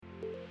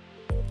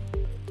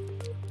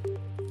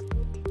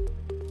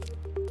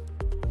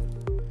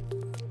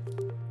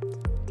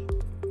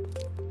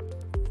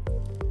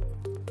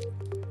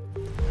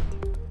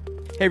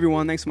Hey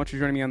everyone, thanks so much for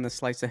joining me on the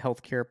Slice of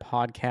Healthcare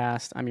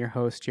podcast. I'm your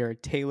host,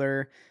 Jared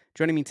Taylor.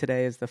 Joining me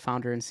today is the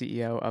founder and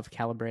CEO of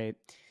Calibrate,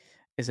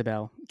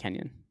 Isabelle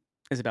Kenyon.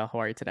 Isabelle, how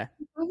are you today?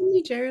 Having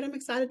me, Jared. I'm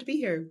excited to be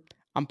here.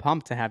 I'm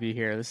pumped to have you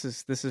here. This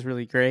is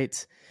really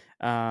great.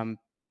 Um,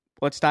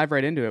 let's dive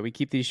right into it. We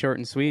keep these short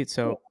and sweet,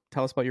 so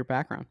tell us about your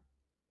background.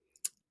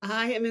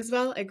 I am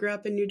Isabelle. I grew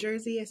up in New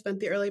Jersey. I spent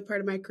the early part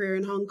of my career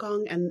in Hong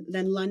Kong and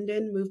then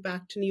London, moved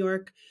back to New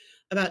York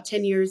about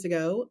 10 years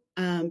ago.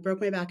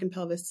 Broke my back and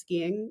pelvis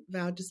skiing,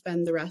 vowed to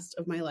spend the rest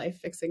of my life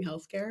fixing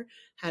healthcare.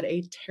 Had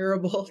a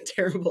terrible,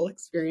 terrible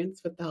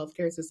experience with the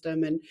healthcare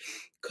system and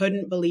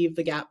couldn't believe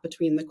the gap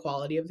between the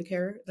quality of the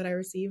care that I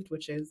received,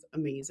 which is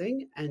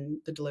amazing, and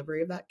the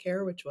delivery of that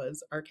care, which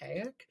was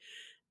archaic,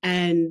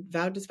 and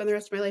vowed to spend the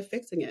rest of my life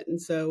fixing it. And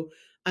so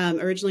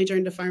originally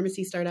joined a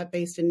pharmacy startup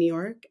based in New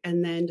York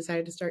and then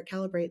decided to start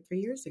Calibrate 3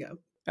 years ago.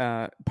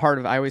 I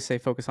always say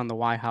focus on the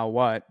why, how,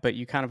 what, but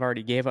you kind of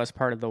already gave us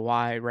part of the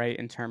why, right?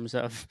 In terms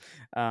of,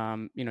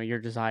 your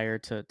desire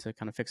to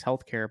kind of fix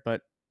healthcare,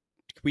 but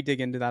could we dig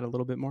into that a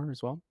little bit more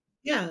as well?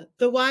 Yeah,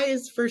 the why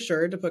is for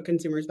sure to put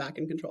consumers back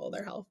in control of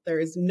their health. There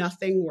is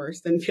nothing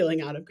worse than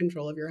feeling out of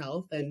control of your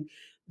health. And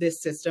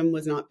this system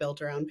was not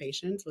built around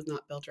patients, was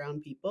not built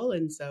around people.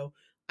 And so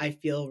I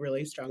feel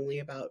really strongly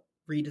about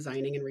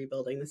redesigning and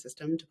rebuilding the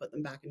system to put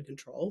them back in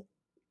control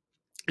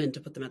and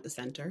to put them at the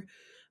center.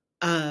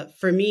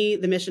 For me,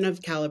 the mission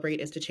of Calibrate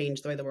is to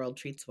change the way the world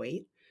treats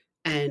weight.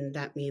 And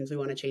that means we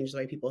want to change the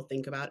way people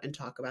think about and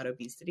talk about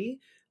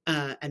obesity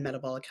and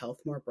metabolic health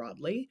more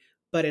broadly.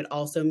 But it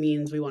also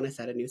means we want to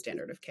set a new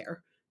standard of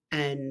care.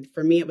 And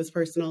for me, it was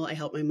personal. I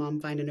helped my mom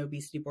find an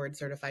obesity board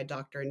certified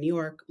doctor in New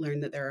York,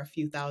 learned that there are a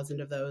few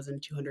thousand of those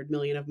and 200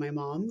 million of my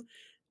mom,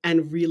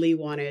 and really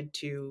wanted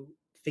to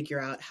figure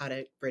out how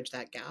to bridge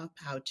that gap,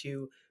 how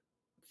to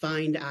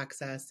find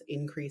access,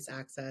 increase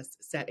access,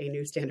 set a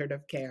new standard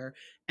of care,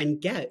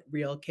 and get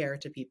real care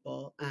to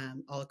people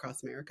all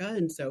across America.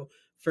 And so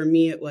for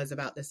me, it was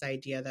about this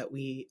idea that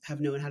we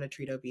have known how to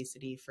treat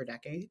obesity for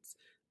decades.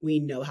 We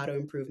know how to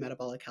improve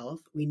metabolic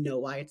health. We know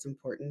why it's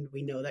important.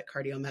 We know that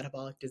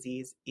cardiometabolic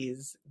disease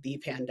is the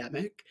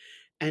pandemic.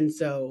 And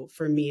so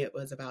for me, it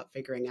was about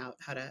figuring out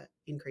how to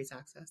increase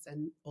access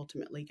and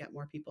ultimately get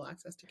more people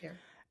access to care.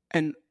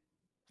 And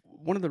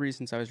one of the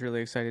reasons I was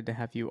really excited to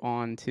have you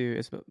on too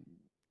is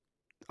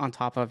on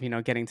top of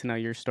getting to know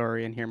your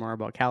story and hear more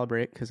about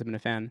Calibrate because I've been a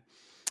fan.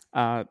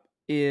 Uh,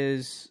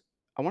 is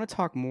I want to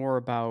talk more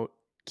about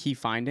key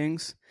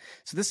findings.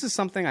 So this is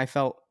something I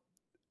felt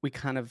we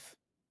kind of,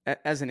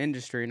 as an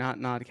industry, not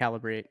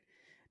Calibrate,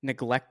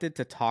 neglected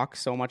to talk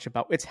so much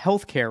about. It's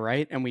healthcare,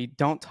 right? And we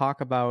don't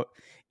talk about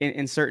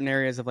in certain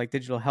areas of like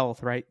digital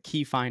health, right?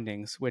 Key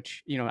findings,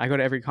 which I go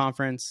to every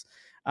conference.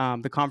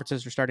 The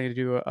conferences are starting to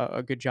do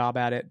a good job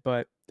at it,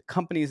 but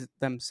companies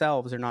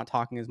themselves are not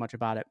talking as much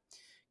about it.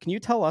 Can you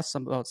tell us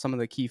about some of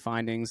the key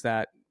findings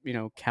that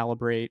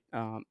Calibrate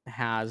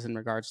has in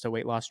regards to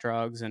weight loss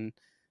drugs and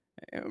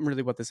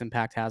really what this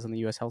impact has on the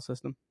U.S. health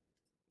system?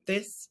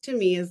 This to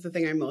me is the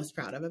thing I'm most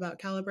proud of about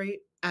Calibrate.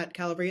 At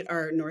Calibrate,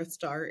 our North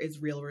Star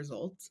is real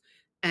results.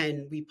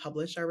 And we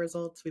publish our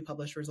results. We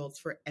publish results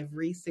for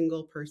every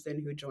single person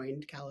who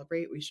joined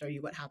Calibrate. We show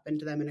you what happened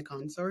to them in a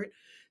consort.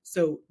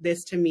 So,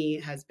 this to me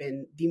has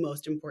been the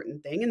most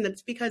important thing. And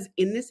that's because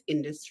in this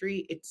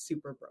industry, it's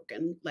super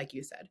broken, like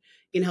you said.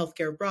 In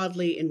healthcare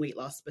broadly, in weight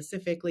loss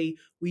specifically,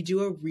 we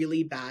do a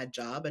really bad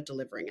job at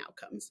delivering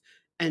outcomes.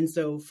 And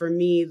so for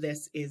me,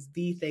 this is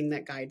the thing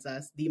that guides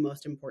us. The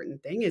most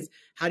important thing is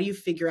how do you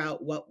figure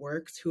out what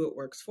works, who it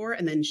works for,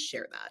 and then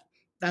share that.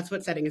 That's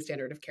what setting a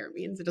standard of care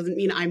means. It doesn't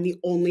mean I'm the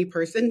only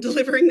person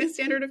delivering this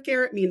standard of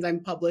care. It means I'm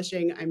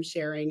publishing, I'm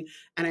sharing,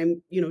 and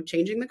I'm,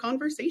 changing the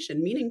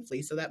conversation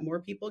meaningfully so that more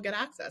people get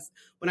access.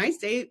 When I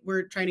say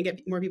we're trying to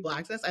get more people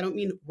access, I don't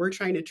mean we're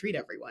trying to treat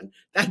everyone.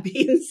 That'd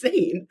be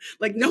insane.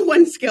 Like no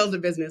one scales a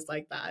business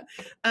like that.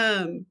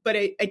 But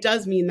it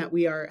does mean that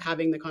we are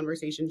having the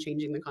conversation,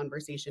 changing the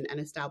conversation, and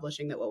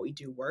establishing that what we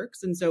do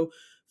works. And so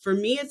for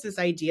me, it's this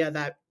idea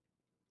that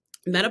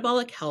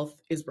metabolic health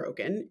is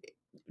broken.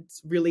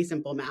 It's really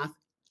simple math.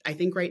 I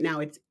think right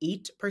now it's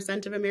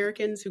 8% of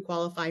Americans who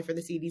qualify for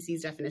the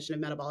CDC's definition of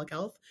metabolic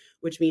health,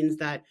 which means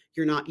that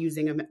you're not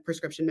using a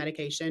prescription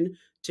medication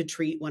to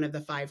treat one of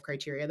the 5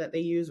 criteria that they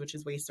use, which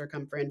is waist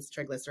circumference,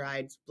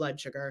 triglycerides, blood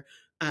sugar,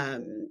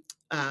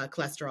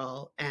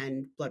 cholesterol,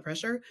 and blood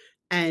pressure.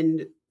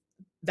 And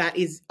that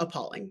is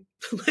appalling.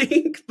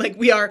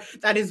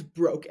 That is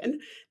broken.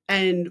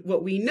 And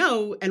what we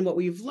know and what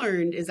we've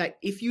learned is that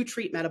if you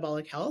treat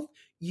metabolic health,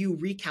 you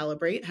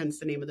recalibrate, hence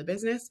the name of the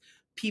business,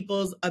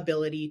 people's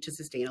ability to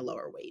sustain a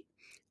lower weight.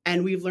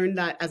 And we've learned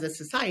that as a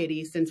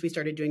society since we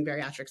started doing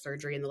bariatric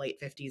surgery in the late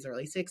 50s,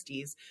 early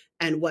 60s.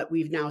 And what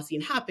we've now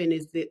seen happen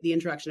is the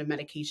introduction of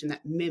medication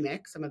that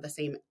mimics some of the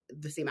same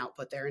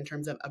output there in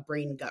terms of a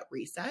brain gut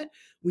reset.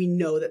 We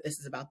know that this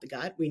is about the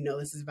gut. We know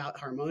this is about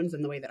hormones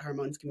and the way that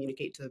hormones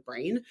communicate to the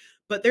brain.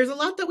 But there's a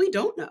lot that we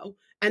don't know.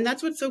 And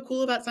that's what's so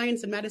cool about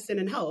science and medicine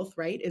and health,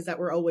 right? Is that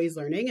we're always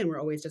learning and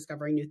we're always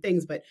discovering new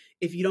things. But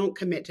if you don't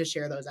commit to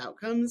share those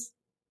outcomes,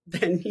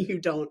 then you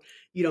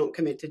don't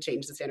commit to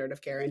change the standard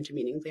of care and to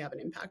meaningfully have an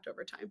impact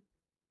over time.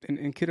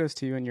 And kudos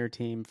to you and your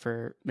team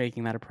for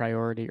making that a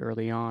priority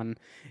early on.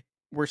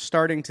 We're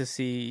starting to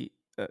see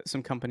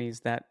some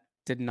companies that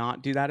did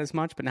not do that as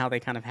much, but now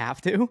they kind of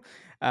have to.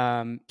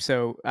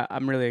 So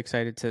I'm really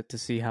excited to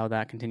see how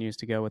that continues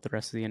to go with the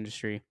rest of the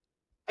industry.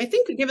 I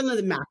think given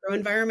the macro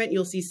environment,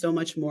 you'll see so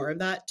much more of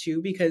that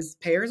too, because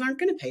payers aren't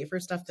going to pay for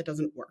stuff that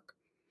doesn't work.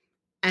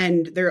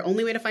 And their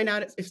only way to find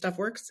out if stuff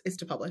works is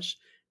to publish.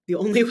 The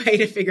only way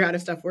to figure out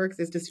if stuff works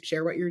is to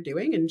share what you're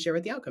doing and share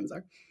what the outcomes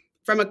are.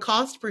 From a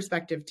cost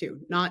perspective,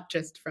 too, not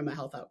just from a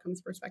health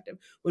outcomes perspective.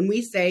 When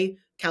we say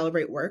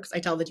Calibrate works, I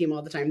tell the team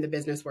all the time the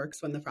business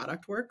works when the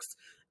product works.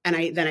 And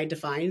I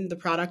define the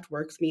product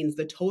works means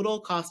the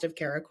total cost of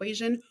care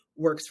equation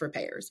works for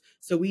payers.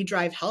 So we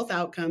drive health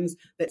outcomes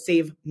that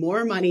save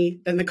more money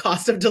than the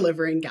cost of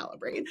delivering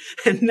Calibrate.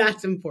 And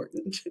that's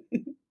important.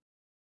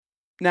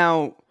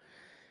 Now,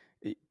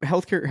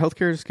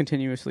 healthcare is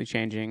continuously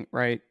changing,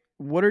 right?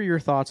 What are your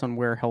thoughts on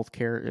where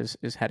healthcare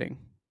is heading?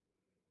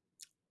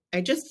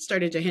 I just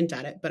started to hint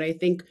at it, but I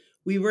think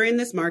we were in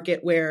this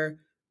market where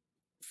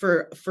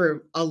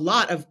for a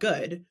lot of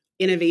good,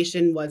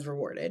 innovation was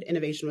rewarded.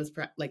 Innovation was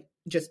like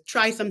just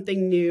try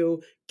something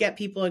new, get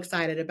people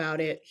excited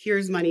about it.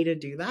 Here's money to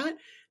do that.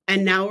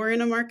 And now we're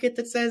in a market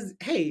that says,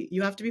 hey,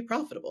 you have to be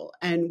profitable.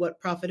 And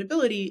what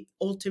profitability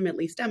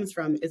ultimately stems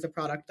from is a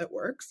product that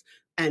works.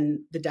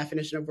 And the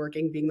definition of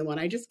working being the one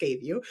I just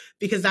gave you,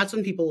 because that's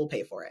when people will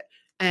pay for it.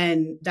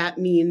 And that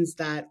means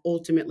that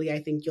ultimately, I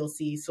think you'll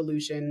see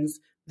solutions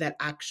that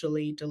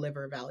actually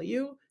deliver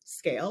value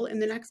scale in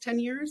the next 10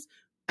 years,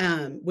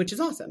 which is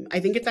awesome. I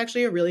think it's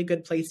actually a really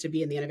good place to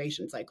be in the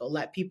innovation cycle.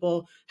 Let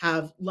people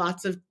have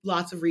lots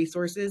of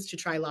resources to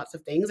try lots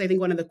of things. I think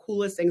one of the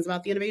coolest things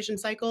about the innovation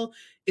cycle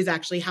is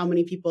actually how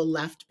many people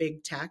left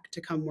big tech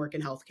to come work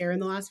in healthcare in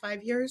the last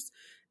 5 years.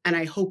 And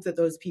I hope that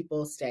those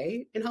people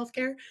stay in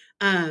healthcare.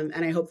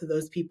 And I hope that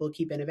those people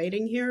keep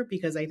innovating here,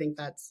 because I think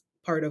that's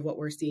part of what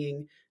we're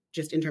seeing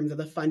just in terms of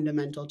the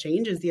fundamental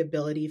change is the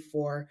ability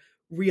for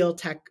real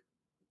tech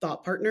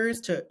thought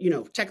partners to,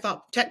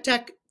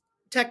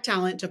 tech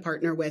talent to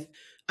partner with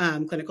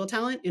clinical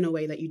talent in a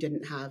way that you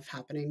didn't have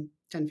happening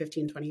 10,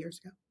 15, 20 years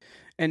ago.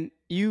 And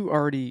you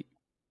already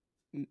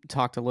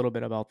talked a little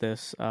bit about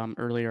this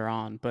earlier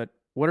on, but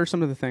what are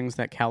some of the things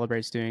that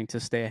Calibrate's doing to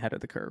stay ahead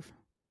of the curve?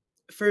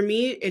 For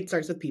me, it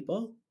starts with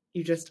people.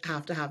 You just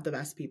have to have the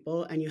best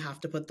people and you have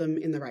to put them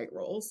in the right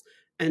roles.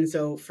 And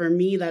so for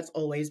me, that's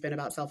always been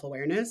about self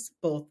awareness,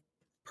 both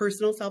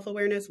personal self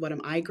awareness. What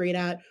am I great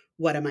at?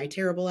 What am I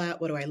terrible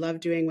at? What do I love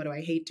doing? What do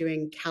I hate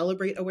doing?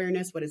 Calibrate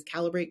awareness. What is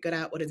Calibrate good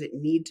at? What does it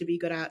need to be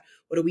good at?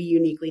 What do we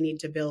uniquely need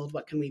to build?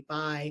 What can we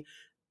buy?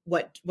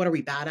 What are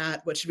we bad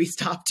at? What should we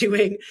stop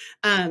doing?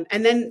 And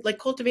then like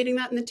cultivating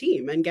that in the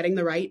team and getting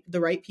the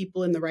right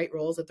people in the right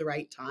roles at the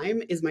right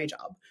time is my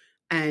job.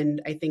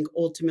 And I think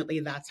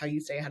ultimately that's how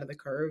you stay ahead of the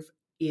curve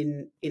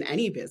in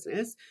any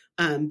business.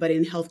 But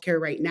in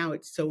healthcare right now,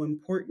 it's so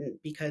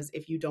important because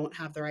if you don't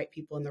have the right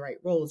people in the right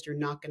roles, you're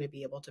not going to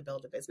be able to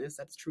build a business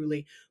that's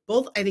truly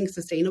both, I think,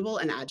 sustainable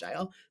and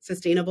agile.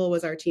 Sustainable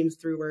was our team's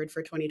through word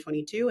for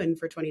 2022, and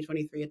for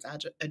 2023, it's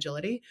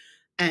agility.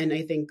 And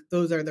I think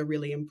those are the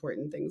really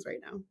important things right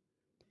now.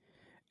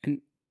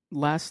 And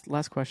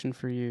last question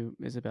for you,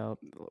 Isabelle.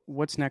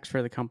 What's next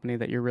for the company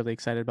that you're really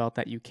excited about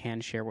that you can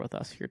share with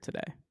us here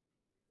today?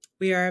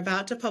 We are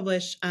about to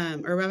publish,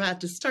 or we're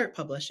about to start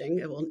publishing.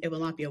 It will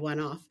not be a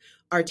one-off.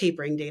 Our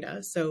tapering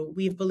data. So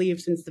we've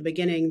believed since the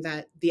beginning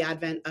that the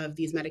advent of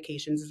these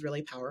medications is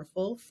really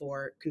powerful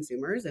for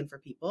consumers and for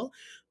people,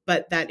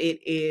 but that it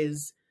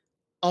is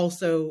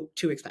also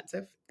too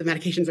expensive. The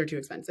medications are too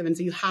expensive. And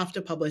so you have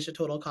to publish a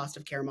total cost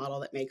of care model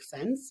that makes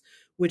sense,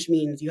 which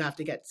means you have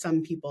to get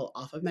some people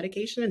off of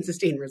medication and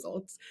sustain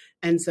results.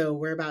 And so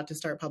we're about to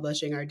start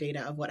publishing our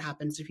data of what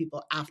happens to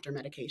people after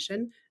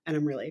medication. And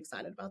I'm really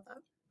excited about that.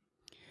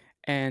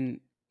 And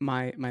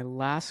my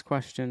last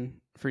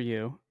question for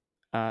you,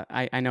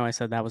 I know I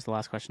said that was the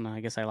last question, and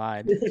I guess I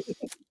lied.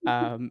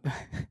 Um,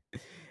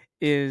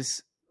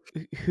 is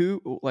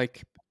who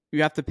like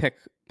you have to pick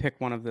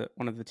one of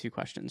the two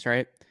questions,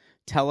 right?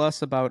 Tell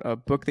us about a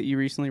book that you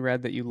recently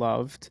read that you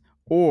loved,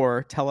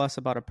 or tell us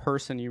about a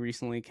person you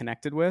recently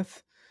connected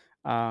with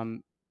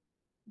um,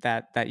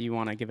 that you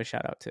want to give a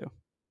shout out to.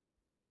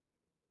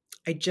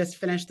 I just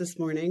finished this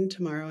morning,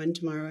 tomorrow and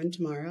tomorrow and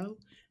tomorrow.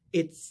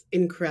 It's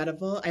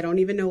incredible. I don't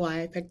even know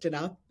why I picked it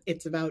up.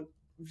 It's about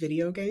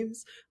video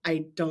games.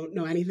 I don't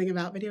know anything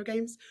about video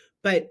games,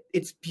 but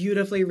it's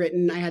beautifully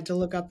written. I had to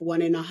look up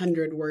 1 in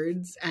 100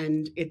 words,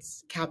 and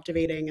it's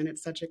captivating, and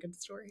it's such a good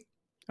story.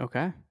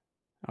 Okay,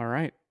 all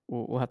right.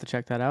 We'll have to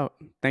check that out.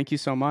 Thank you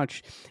so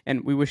much,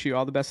 and we wish you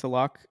all the best of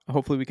luck.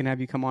 Hopefully, we can have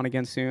you come on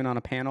again soon on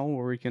a panel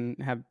where we can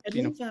have I'd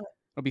love that.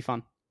 it'll be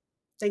fun.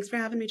 Thanks for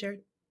having me,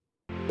 Jared.